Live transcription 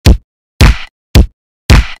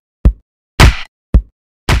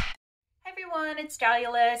everyone, it's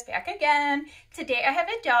Dollulus back again. Today I have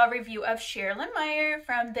a doll review of Sheryl Meyer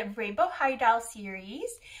from the Rainbow High doll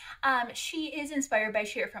series. She is inspired by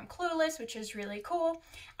Cher from Clueless, which is really cool.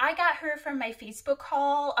 I got her from my Facebook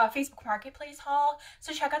haul, Facebook Marketplace haul,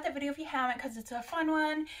 so check out the video if you haven't because it's a fun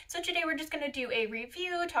one. So today we're just going to do a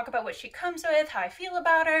review, talk about what she comes with, how I feel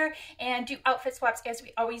about her, and do outfit swaps as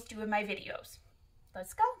we always do in my videos.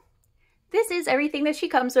 Let's go. This is everything that she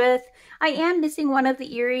comes with. I am missing one of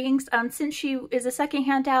the earrings. Since she is a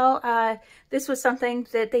secondhand doll, this was something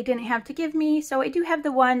that they didn't have to give me. So I do have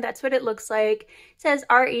the one. That's what it looks like. It says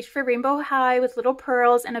RH for Rainbow High with little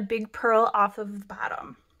pearls and a big pearl off of the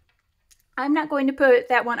bottom. I'm not going to put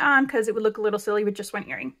that one on because it would look a little silly with just one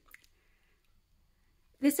earring.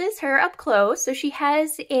 This is her up close. So she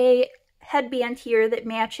has a headband here that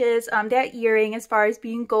matches that earring as far as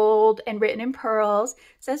being gold and written in pearls. It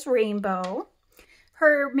says rainbow.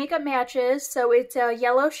 Her makeup matches, so it's a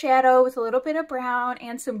yellow shadow with a little bit of brown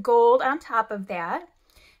and some gold on top of that.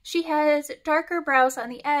 She has darker brows on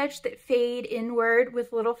the edge that fade inward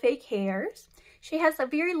with little fake hairs. She has a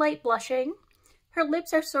very light blushing. Her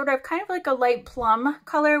lips are sort of kind of like a light plum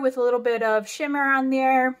color with a little bit of shimmer on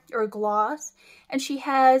there or gloss. And she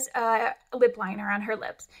has a lip liner on her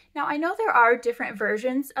lips. Now, I know there are different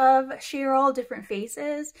versions of Sheryl, different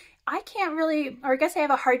faces. I can't really, or I guess I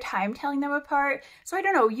have a hard time telling them apart. So I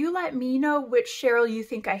don't know, you let me know which Sheryl you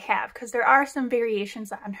think I have because there are some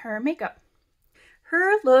variations on her makeup.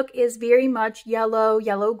 Her look is very much yellow,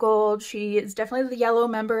 yellow gold. She is definitely the yellow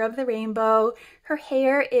member of the rainbow. Her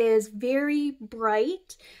hair is very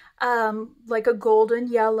bright, like a golden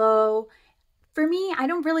yellow. For me, I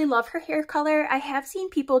don't really love her hair color. I have seen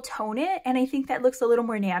people tone it, and I think that looks a little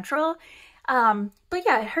more natural. But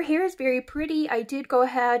yeah, her hair is very pretty. I did go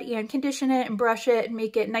ahead and condition it and brush it and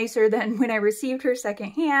make it nicer than when I received her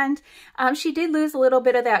secondhand. She did lose a little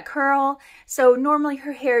bit of that curl, so normally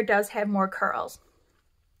her hair does have more curls.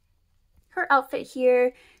 Her outfit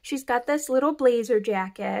here, she's got this little blazer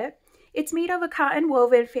jacket. It's made of a cotton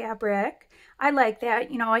woven fabric. I like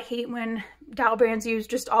that. You know, I hate when doll brands use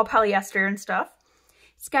just all polyester and stuff.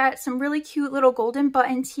 It's got some really cute little golden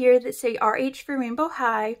buttons here that say RH for Rainbow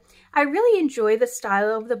High. I really enjoy the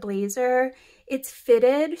style of the blazer. It's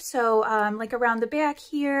fitted, so like around the back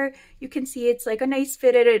here, you can see it's like a nice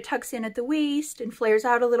fitted. It tucks in at the waist and flares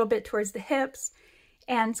out a little bit towards the hips.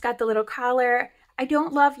 And it's got the little collar. I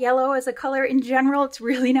don't love yellow as a color in general. It's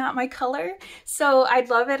really not my color. So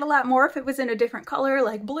I'd love it a lot more if it was in a different color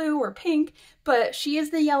like blue or pink, but she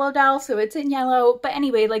is the yellow doll, so it's in yellow. But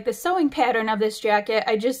anyway, like the sewing pattern of this jacket,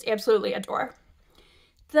 I just absolutely adore.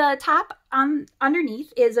 The top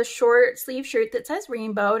underneath is a short sleeve shirt that says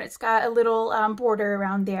rainbow, and it's got a little border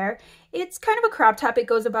around there. It's kind of a crop top. It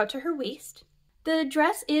goes about to her waist. The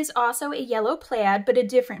dress is also a yellow plaid, but a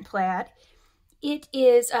different plaid. It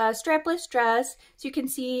is a strapless dress, so you can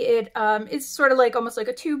see it is sort of like almost like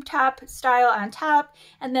a tube top style on top,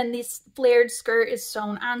 and then this flared skirt is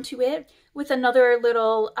sewn onto it with another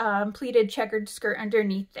little pleated checkered skirt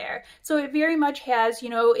underneath there. So it very much has, you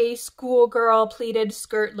know, a schoolgirl pleated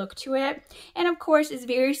skirt look to it, and of course is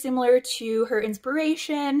very similar to her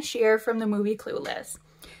inspiration, Cher from the movie Clueless.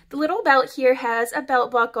 The little belt here has a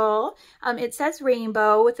belt buckle. It says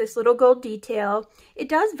rainbow with this little gold detail. It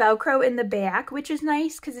does Velcro in the back, which is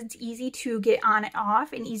nice because it's easy to get on and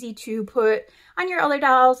off and easy to put on your other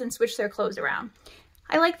dolls and switch their clothes around.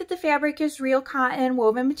 I like that the fabric is real cotton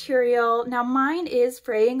woven material. Now mine is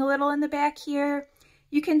fraying a little in the back here.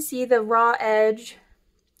 You can see the raw edge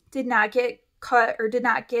did not get cut or did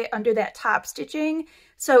not get under that top stitching,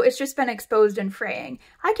 so it's just been exposed and fraying.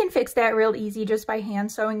 I can fix that real easy just by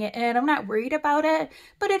hand sewing it in. I'm not worried about it,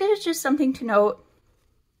 but it is just something to note.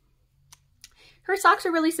 Her socks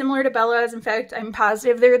are really similar to Bella's. In fact, I'm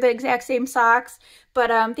positive they're the exact same socks,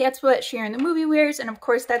 but that's what Cher in the movie wears, and of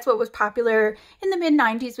course that's what was popular in the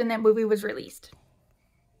mid-90s when that movie was released.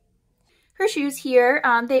 Her shoes here,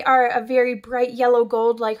 they are a very bright yellow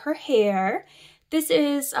gold like her hair. This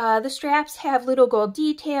is, the straps have little gold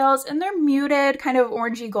details, and they're muted, kind of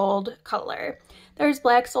orangey gold color. There's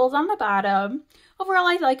black soles on the bottom. Overall,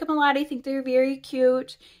 I like them a lot. I think they're very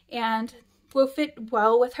cute and will fit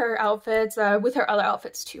well with her outfits, with her other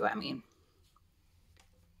outfits too, I mean.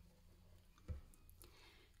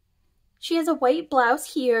 She has a white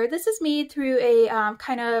blouse here. This is made through a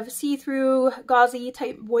kind of see-through gauzy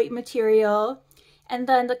type white material. And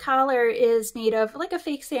then the collar is made of like a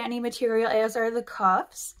fake satiny material, as are the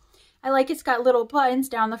cuffs. I like it's got little buttons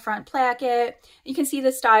down the front placket. You can see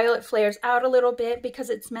the style, it flares out a little bit because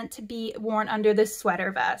it's meant to be worn under this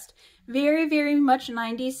sweater vest. Very, very much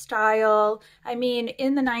 90s style. I mean,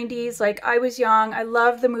 in the 90s, like I was young, I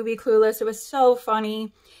loved the movie Clueless. It was so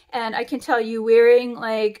funny. And I can tell you, wearing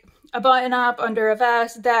like a button up under a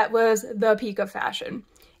vest, that was the peak of fashion.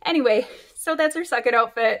 Anyway, so that's her second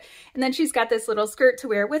outfit. And then she's got this little skirt to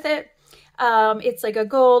wear with it. It's like a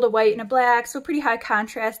gold, a white, and a black, so pretty high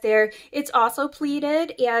contrast there. It's also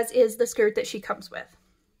pleated, as is the skirt that she comes with.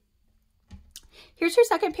 Here's her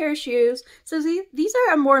second pair of shoes. So these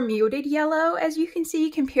are a more muted yellow, as you can see,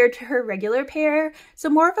 compared to her regular pair. So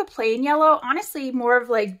more of a plain yellow, honestly more of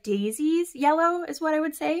like Daisy's yellow is what I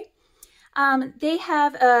would say. They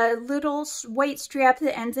have a little white strap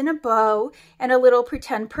that ends in a bow and a little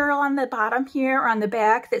pretend pearl on the bottom here or on the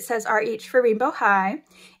back that says RH for Rainbow High.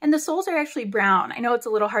 And the soles are actually brown. I know it's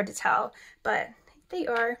a little hard to tell, but they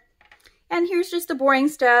are. And here's just the boring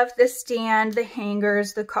stuff, the stand, the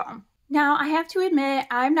hangers, the comb. Now, I have to admit,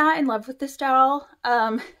 I'm not in love with this doll.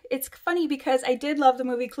 It's funny because I did love the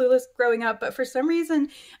movie Clueless growing up, but for some reason,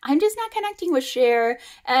 I'm just not connecting with Cher,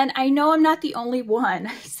 and I know I'm not the only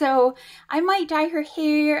one. So I might dye her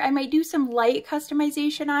hair, I might do some light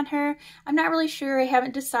customization on her. I'm not really sure, I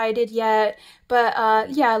haven't decided yet, but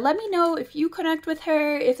yeah, let me know if you connect with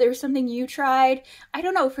her, if there's something you tried. I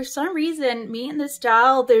don't know, for some reason, me and this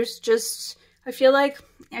doll, there's just... I feel like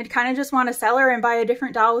I'd kind of just want to sell her and buy a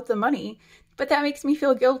different doll with the money, but that makes me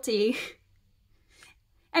feel guilty.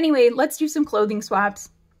 Anyway, let's do some clothing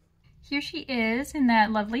swaps. Here she is in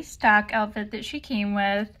that lovely stock outfit that she came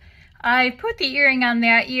with. I put the earring on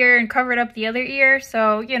that ear and covered up the other ear,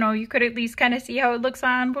 so, you know, you could at least kind of see how it looks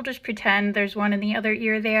on. We'll just pretend there's one in the other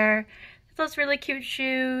ear there. Those really cute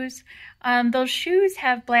shoes. Those shoes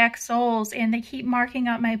have black soles and they keep marking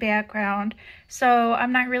up my background. So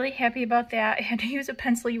I'm not really happy about that. I had to use a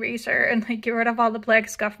pencil eraser and like get rid of all the black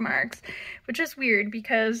scuff marks, which is weird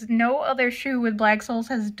because no other shoe with black soles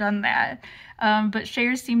has done that. But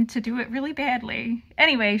Cher seemed to do it really badly.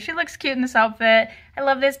 Anyway, she looks cute in this outfit. I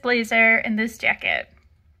love this blazer and this jacket.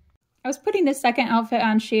 I was putting this second outfit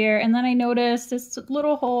on Cher and then I noticed this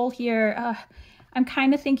little hole here. I'm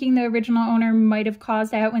kind of thinking the original owner might have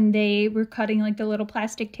caused that when they were cutting like the little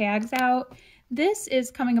plastic tags out. This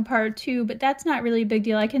is coming apart too, but that's not really a big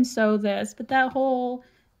deal. I can sew this, but that hole,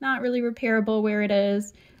 not really repairable where it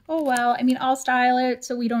is. Oh well, I mean, I'll style it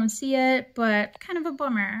so we don't see it, but kind of a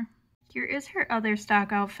bummer. Here is her other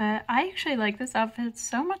stock outfit. I actually like this outfit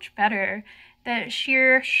so much better. The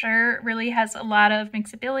sheer shirt really has a lot of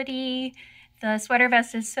mixability. The sweater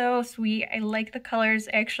vest is so sweet. I like the colors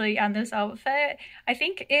actually on this outfit. I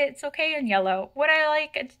think it's okay in yellow. Would I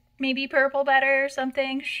like maybe purple better or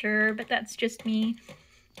something? Sure, but that's just me.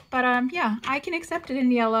 But yeah, I can accept it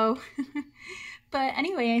in yellow. But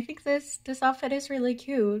anyway, I think this outfit is really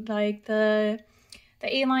cute. Like the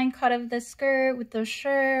A-line cut of the skirt with the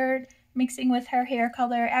shirt mixing with her hair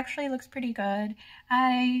color actually looks pretty good.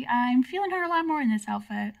 I'm feeling her a lot more in this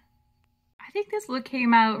outfit. I think this look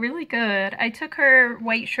came out really good. I took her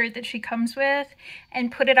white shirt that she comes with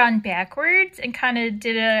and put it on backwards and kind of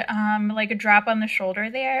did a like a drop on the shoulder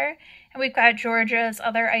there. And we've got Georgia's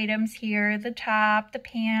other items here, the top, the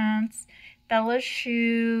pants, Bella's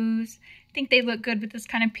shoes. I think they look good with this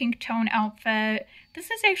kind of pink tone outfit. This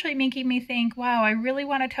is actually making me think, wow, I really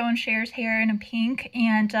want to tone Cher's hair in a pink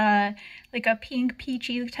and like a pink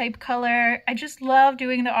peachy type color. I just love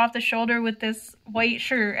doing the off the shoulder with this white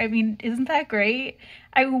shirt. I mean, isn't that great?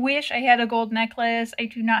 I wish I had a gold necklace. I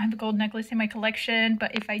do not have a gold necklace in my collection,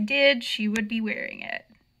 but if I did, she would be wearing it.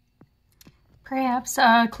 Perhaps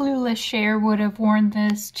Clueless Cher would have worn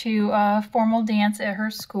this to a formal dance at her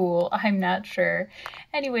school. I'm not sure.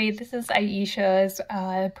 Anyway, this is Aisha's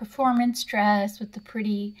performance dress with the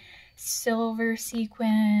pretty silver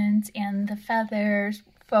sequins and the feathers,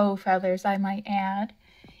 faux feathers I might add,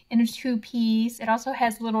 in a two-piece. It also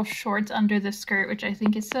has little shorts under the skirt, which I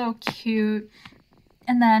think is so cute.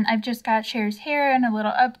 And then I've just got Cher's hair in a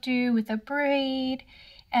little updo with a braid.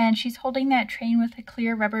 And she's holding that train with a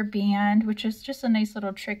clear rubber band, which is just a nice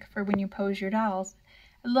little trick for when you pose your dolls.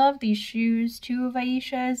 I love these shoes, too, of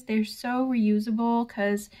Aisha's. They're so reusable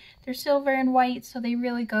because they're silver and white, so they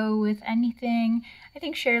really go with anything. I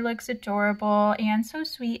think Cher looks adorable and so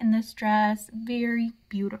sweet in this dress. Very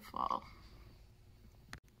beautiful.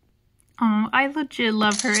 Oh, I legit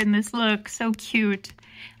love her in this look. So cute.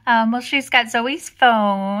 Well, she's got Zoe's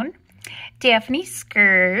phone, Daphne's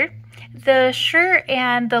skirt. The shirt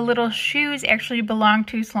and the little shoes actually belong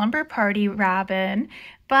to Slumber Party Robin,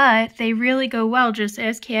 but they really go well just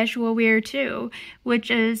as casual wear too, which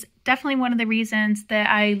is definitely one of the reasons that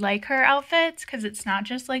I like her outfits, because it's not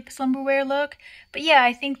just like slumberwear look. But yeah,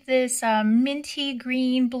 I think this minty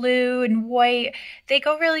green, blue, and white, they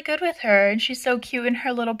go really good with her, and she's so cute in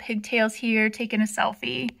her little pigtails here taking a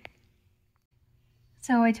selfie.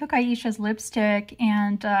 So I took Aisha's lipstick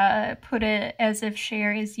and put it as if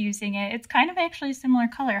Cher is using it. It's kind of actually a similar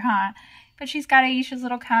color, huh? But she's got Aisha's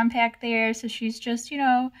little compact there, so she's just, you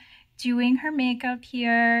know, doing her makeup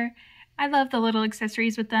here. I love the little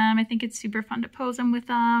accessories with them. I think it's super fun to pose them with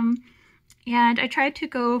them. And I tried to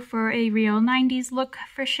go for a real 90s look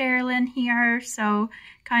for Sherilyn here. So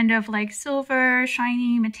kind of like silver,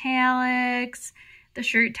 shiny metallics, the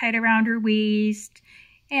shirt tied around her waist.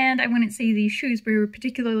 And I wouldn't say these shoes were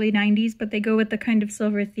particularly 90s, but they go with the kind of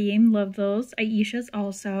silver theme. Love those. Aisha's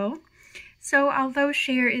also. So although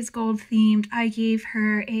Cher is gold themed, I gave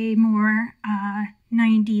her a more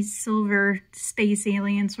 90s silver space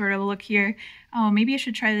alien sort of look here. Oh, maybe I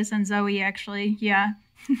should try this on Zoe actually. Yeah.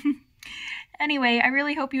 Anyway, I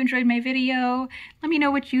really hope you enjoyed my video. Let me know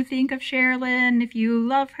what you think of Sherilyn, if you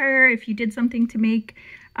love her, if you did something to make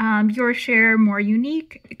your Cher more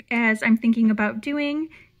unique, as I'm thinking about doing.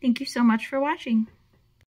 Thank you so much for watching.